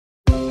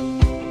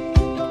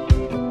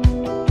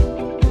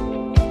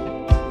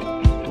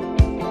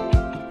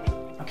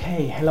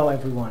Hello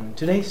everyone.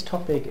 Today's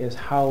topic is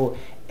how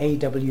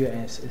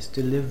AWS is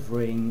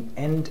delivering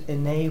and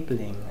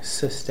enabling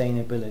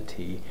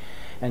sustainability.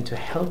 And to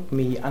help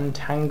me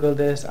untangle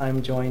this,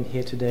 I'm joined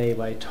here today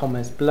by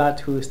Thomas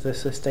Blatt, who is the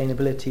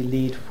sustainability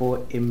lead for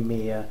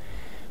EMEA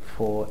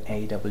for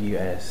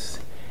AWS.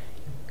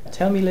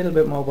 Tell me a little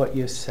bit more about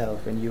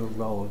yourself and your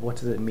role. What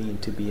does it mean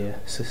to be a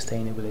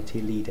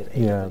sustainability lead at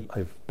AWS? Yeah,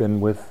 I've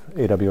been with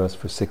AWS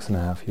for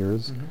 6.5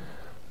 years.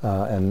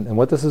 And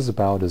what this is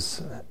about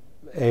is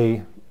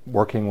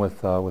working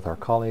with our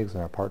colleagues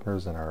and our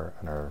partners and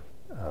our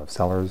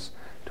sellers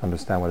to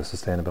understand what is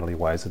sustainability,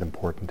 why is it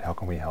important, how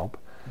can we help,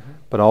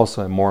 but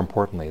also, and more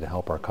importantly, to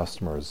help our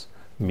customers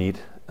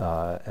meet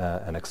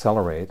and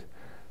accelerate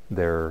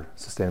their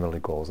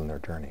sustainability goals in their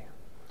journey.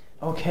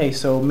 Okay,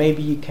 so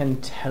maybe you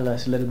can tell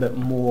us a little bit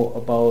more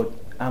about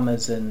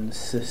Amazon's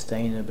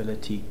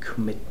sustainability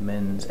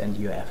commitments and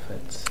your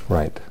efforts.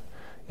 Right.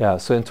 Yeah,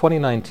 so in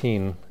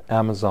 2019,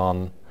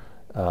 Amazon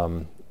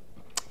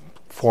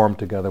formed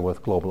together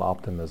with Global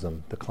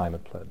Optimism the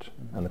Climate Pledge.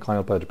 And the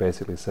Climate Pledge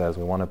basically says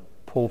we want to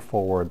pull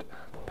forward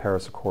the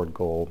Paris Accord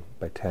goal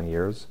by 10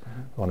 years.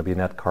 We want to be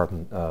net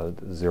carbon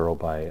zero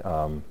by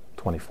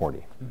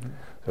 2040.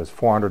 There's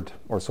 400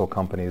 or so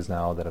companies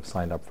now that have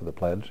signed up for the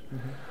pledge.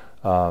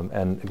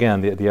 And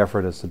again, the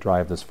effort is to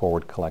drive this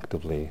forward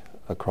collectively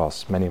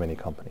across many, many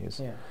companies.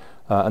 Yeah.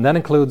 And that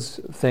includes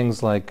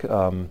things like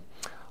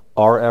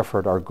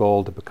our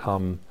goal to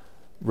become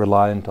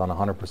reliant on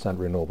 100%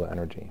 renewable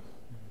energy.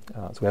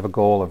 So we have a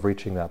goal of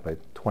reaching that by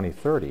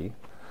 2030.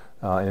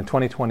 And in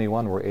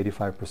 2021, we're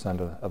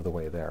 85% of the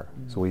way there.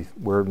 So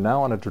we're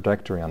now on a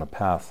trajectory, on a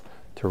path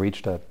to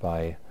reach that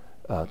by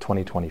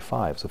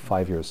 2025, so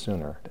 5 years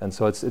sooner. And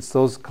so it's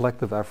those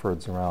collective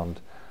efforts around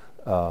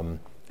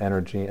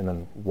energy, and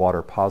then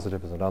water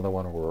positive is another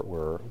one.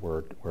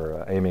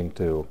 We're aiming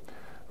to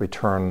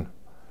return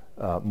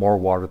more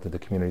water to the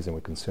communities than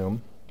we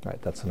consume. Right,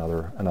 that's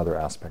another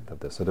aspect of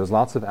this. So there's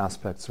lots of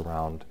aspects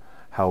around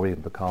how we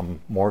become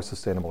more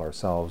sustainable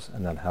ourselves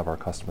and then have our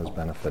customers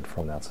benefit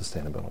from that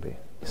sustainability.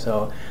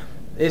 So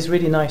it's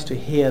really nice to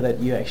hear that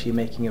you're actually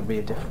making a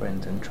real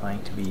difference and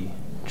trying to be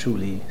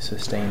truly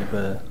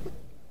sustainable.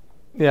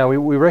 Yeah,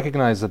 we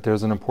recognize that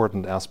there's an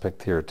important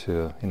aspect here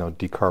to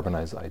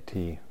decarbonize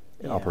IT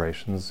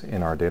operations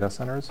in our data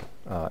centers,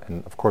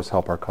 and of course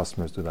help our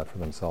customers do that for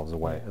themselves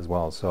as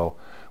well. So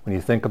when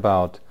you think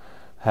about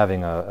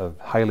having a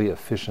highly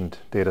efficient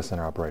data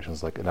center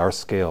operations, like at our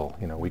scale,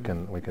 we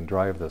can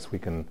drive this.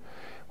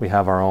 We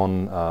have our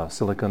own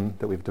silicon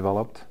that we've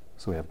developed.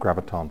 So we have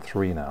Graviton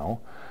 3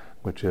 now,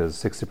 which is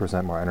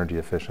 60% more energy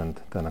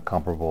efficient than a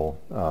comparable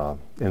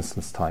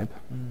instance type.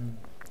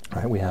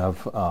 Right, we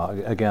have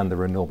again the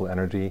renewable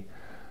energy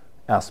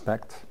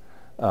aspect,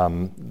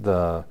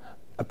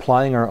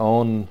 applying our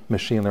own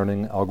machine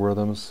learning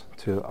algorithms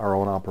to our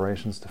own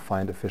operations to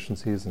find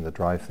efficiencies and to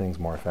drive things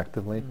more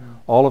effectively.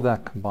 All of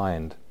that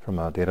combined from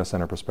a data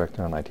center perspective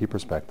and an IT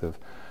perspective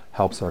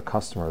helps our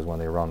customers when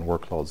they run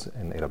workloads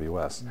in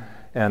AWS.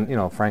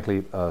 And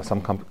frankly,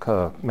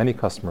 many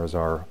customers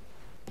are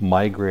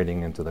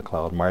migrating into the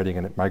cloud, migrating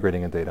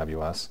into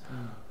AWS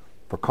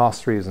for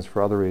cost reasons,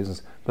 for other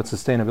reasons, but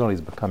sustainability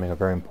is becoming a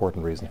very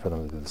important reason for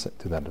them to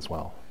do that as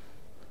well.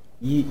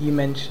 You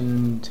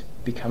mentioned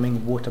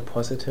becoming water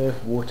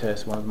positive. Water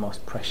is one of the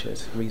most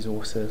precious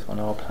resources on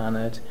our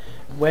planet.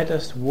 Where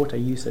does water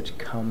usage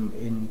come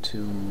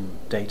into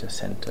data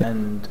center,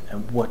 and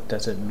what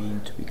does it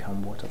mean to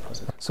become water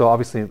positive? So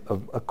obviously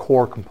a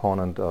core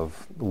component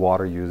of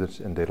water usage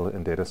in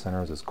data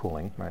centers is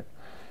cooling, right?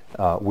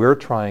 We're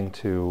trying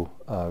to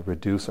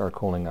reduce our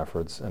cooling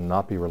efforts and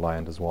not be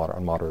reliant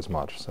on water as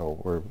much.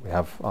 So we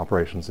have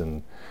operations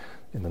in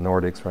the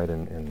Nordics, right,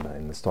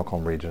 in the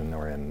Stockholm region,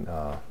 or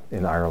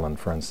in Ireland,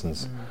 for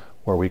instance,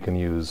 where we can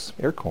use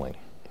air cooling,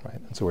 right?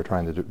 And so we're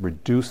trying to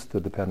reduce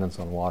the dependence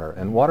on water.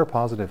 And water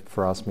positive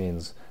for us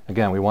means,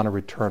 again, we want to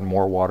return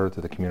more water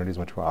to the communities in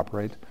which we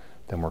operate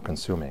than we're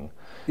consuming.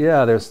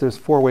 Yeah, there's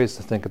 4 ways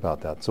to think about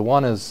that. So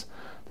one is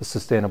the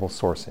sustainable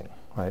sourcing,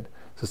 right?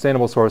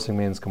 Sustainable sourcing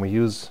means, can we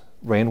use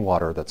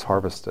rainwater that's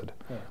harvested,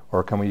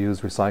 or can we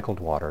use recycled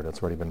water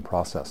that's already been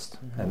processed?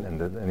 And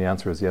the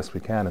answer is yes,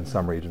 we can in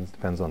some regions.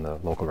 Depends on the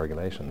local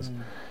regulations.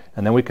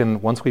 And then we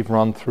can, once we've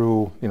run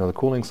through the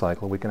cooling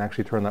cycle, we can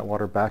actually turn that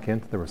water back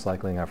into the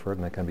recycling effort,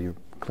 and it can be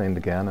cleaned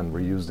again and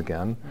reused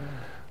again.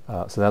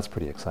 So that's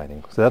pretty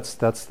exciting. So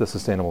that's the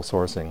sustainable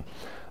sourcing.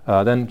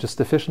 Then just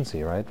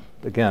efficiency, right?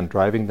 Again,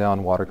 driving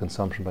down water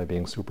consumption by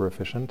being super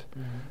efficient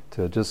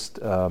to just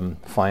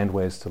find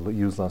ways to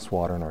use less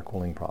water in our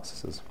cooling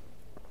processes.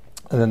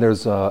 And then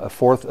there's a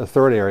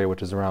third area,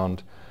 which is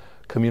around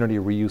community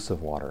reuse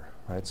of water,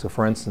 right? So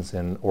for instance,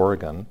 in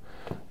Oregon,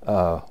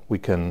 we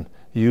can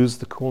use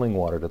the cooling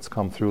water that's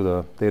come through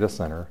the data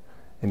center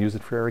and use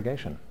it for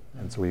irrigation.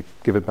 And so we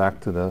give it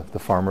back to the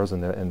farmers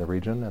in the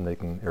region, and they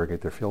can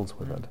irrigate their fields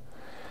with it.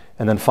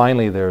 And then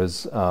finally,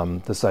 there's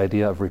this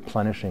idea of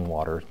replenishing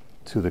water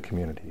to the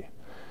community.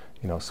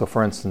 So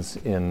for instance,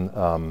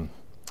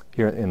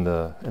 here in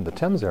the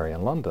Thames area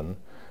in London,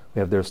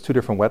 there's 2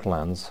 different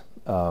wetlands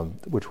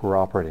which we're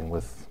operating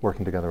with,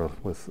 working together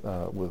with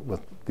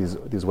these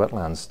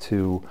wetlands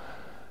to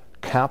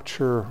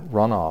capture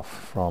runoff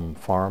from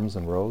farms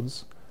and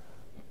roads,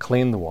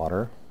 clean the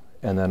water,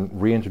 and then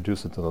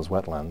reintroduce it to those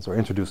wetlands, or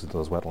introduce it to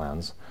those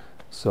wetlands.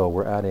 So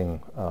we're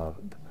adding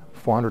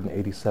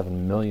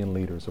 487 million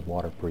liters of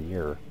water per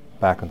year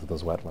back into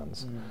those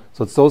wetlands.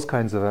 So it's those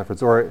kinds of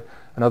efforts. Or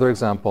another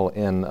example,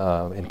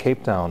 in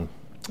Cape Town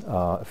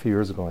a few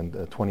years ago, in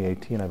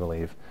 2018 I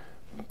believe,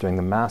 during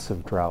the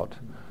massive drought,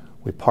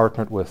 we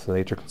partnered with the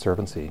Nature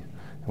Conservancy,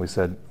 and we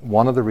said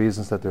one of the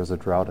reasons that there's a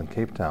drought in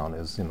Cape Town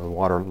is, the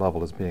water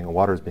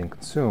is being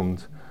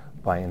consumed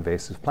by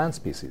invasive plant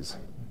species.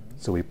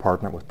 So we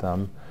partnered with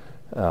them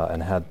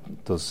and had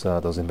those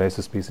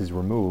invasive species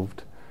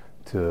removed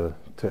to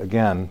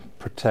again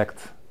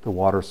protect the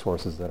water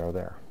sources that are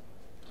there.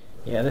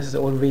 Yeah, this is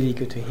all really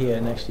good to hear,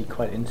 and actually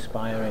quite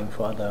inspiring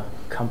for other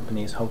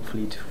companies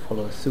hopefully to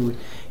follow suit.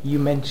 You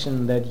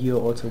mentioned that you're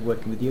also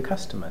working with your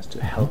customers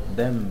to help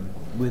them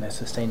with their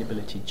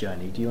sustainability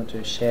journey. Do you want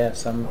to share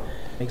some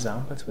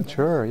examples with us?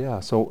 Sure, yeah.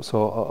 So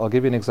I'll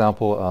give you an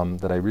example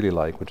that I really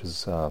like, which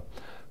is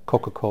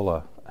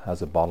Coca-Cola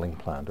has a bottling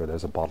plant, or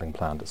there's a bottling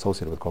plant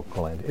associated with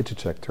Coca-Cola in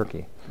Ichicek,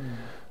 Turkey.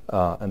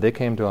 And they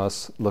came to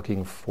us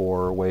looking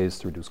for ways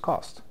to reduce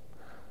cost.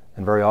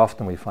 And very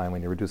often we find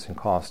when you're reducing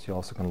cost, you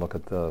also can look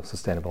at the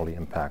sustainability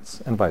impacts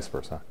and vice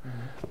versa.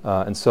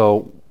 And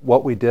so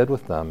what we did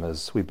with them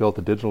is we built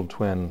a digital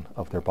twin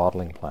of their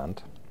bottling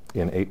plant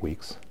in 8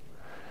 weeks,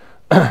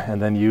 and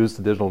then used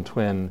the digital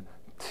twin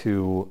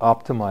to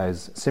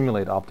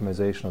simulate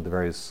optimization of the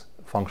various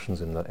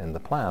functions in the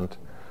plant.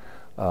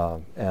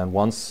 And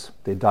once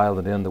they dialed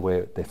it in the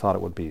way they thought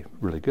it would be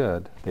really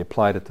good, they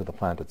applied it to the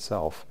plant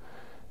itself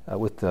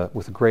with a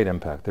great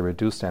impact. They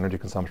reduced energy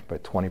consumption by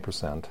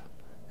 20%,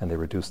 and they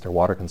reduced their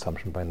water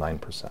consumption by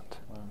 9%.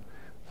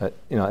 Wow.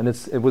 And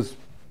it was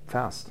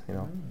fast.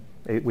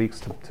 8 weeks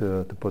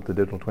to put the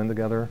digital twin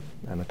together,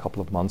 and a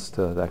couple of months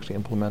to actually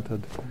implement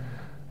it.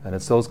 And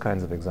it's those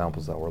kinds of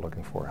examples that we're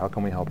looking for. How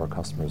can we help our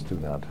customers do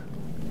that?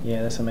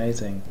 Yeah, that's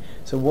amazing.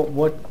 So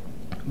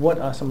what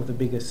are some of the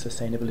biggest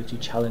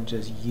sustainability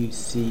challenges you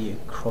see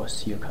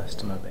across your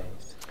customer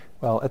base?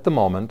 Well, at the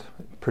moment,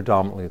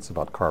 predominantly it's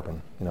about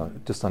carbon.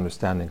 Just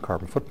understanding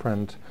carbon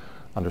footprint,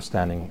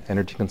 understanding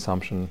energy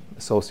consumption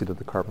associated with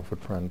the carbon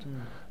footprint.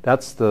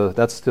 That's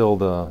still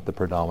the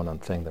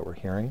predominant thing that we're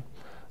hearing.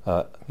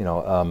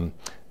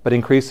 But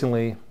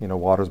increasingly,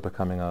 water is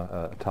becoming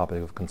a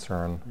topic of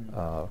concern.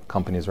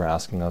 Companies are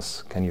asking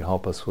us, can you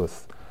help us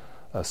with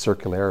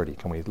circularity?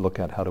 Can we look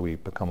at how do we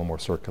become a more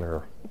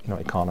circular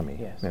economy?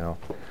 Yes.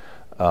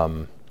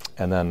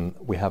 And then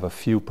we have a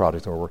few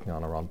projects that we're working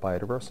on around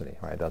biodiversity,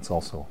 right? That's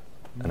also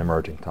an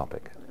emerging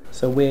topic.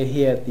 So we're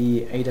here at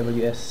the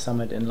AWS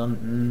Summit in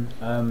London.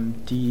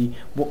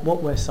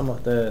 What were some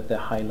of the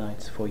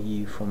highlights for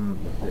you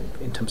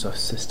in terms of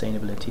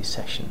sustainability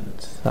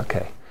sessions?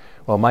 Okay.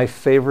 Well, my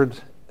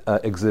favorite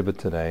exhibit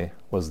today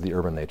was the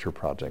Urban Nature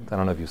Project. I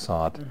don't know if you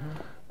saw it.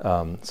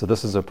 So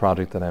this is a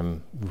project that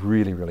I'm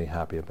really, really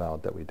happy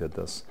about that we did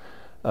this.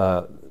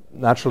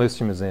 Natural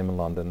History Museum in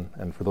London,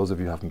 and for those of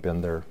you who haven't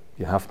been there,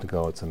 you have to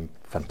go. It's a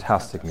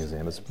fantastic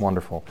museum. It's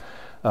wonderful.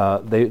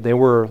 They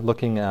were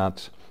looking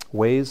at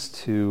ways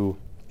to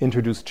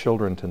introduce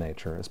children to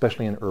nature,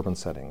 especially in urban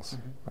settings.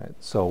 Right?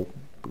 So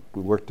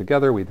we worked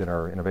together. We did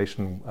our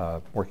innovation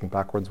working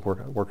backwards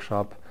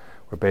workshop,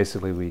 where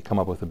basically we come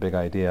up with a big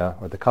idea,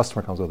 or the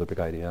customer comes up with a big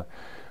idea,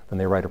 then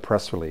they write a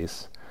press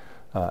release,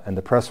 and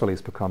the press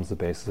release becomes the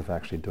basis of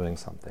actually doing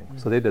something.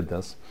 So they did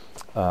this,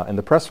 and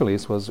the press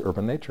release was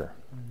urban nature.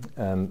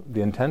 And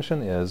the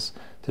intention is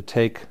to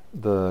take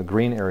the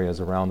green areas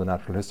around the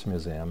Natural History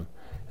Museum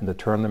and to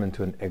turn them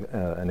into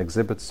an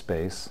exhibit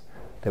space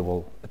that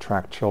will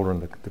attract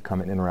children to come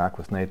and interact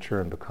with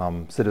nature and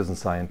become citizen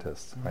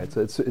scientists. Right?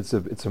 So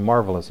it's a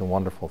marvelous and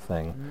wonderful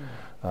thing,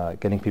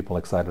 getting people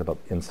excited about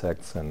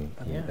insects and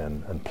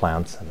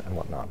plants and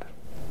whatnot.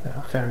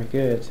 Yeah. Very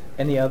good.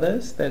 Any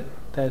others that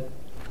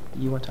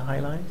you want to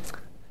highlight?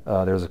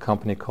 There's a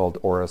company called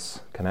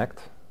Oris Connect,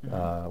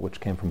 which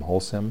came from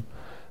Holcim,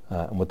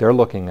 and what they're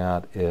looking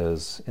at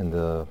is in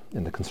the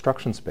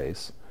construction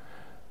space,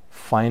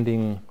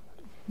 finding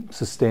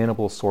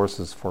sustainable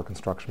sources for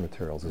construction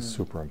materials is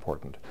super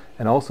important,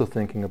 and also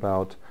thinking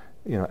about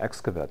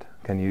excavate.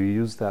 Can you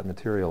use that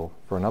material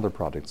for another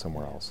project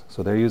somewhere else?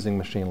 So they're using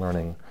machine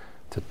learning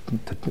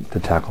to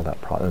tackle that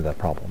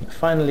problem.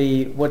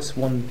 Finally, what's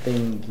one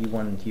thing you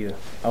want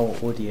our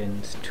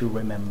audience to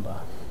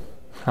remember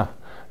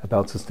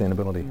about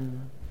sustainability?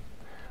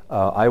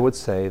 I would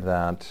say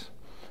that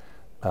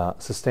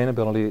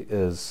sustainability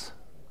is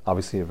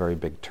obviously a very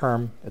big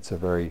term. It's a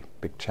very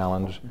big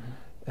challenge.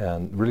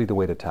 And really the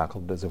way to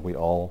tackle it is if we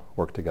all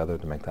work together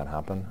to make that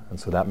happen. And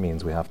so that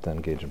means we have to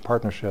engage in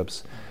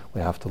partnerships.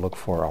 We have to look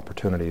for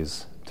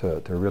opportunities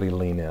to really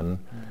lean in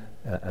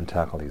and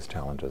tackle these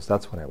challenges.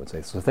 That's what I would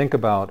say. So think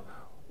about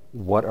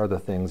what are the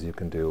things you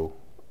can do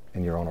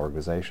in your own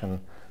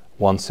organization.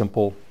 One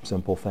simple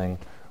thing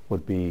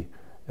would be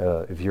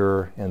if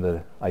you're in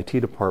the IT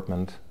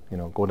department,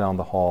 go down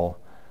the hall,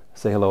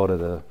 say hello to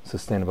the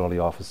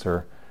sustainability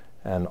officer,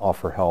 and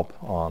offer help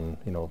on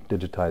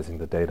digitizing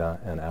the data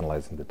and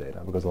analyzing the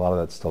data, because a lot of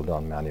that's still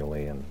done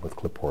manually and with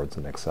clipboards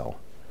and Excel.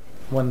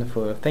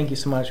 Wonderful. Thank you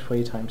so much for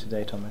your time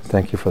today, Thomas.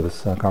 Thank you for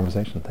this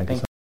conversation. Thank you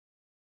so much.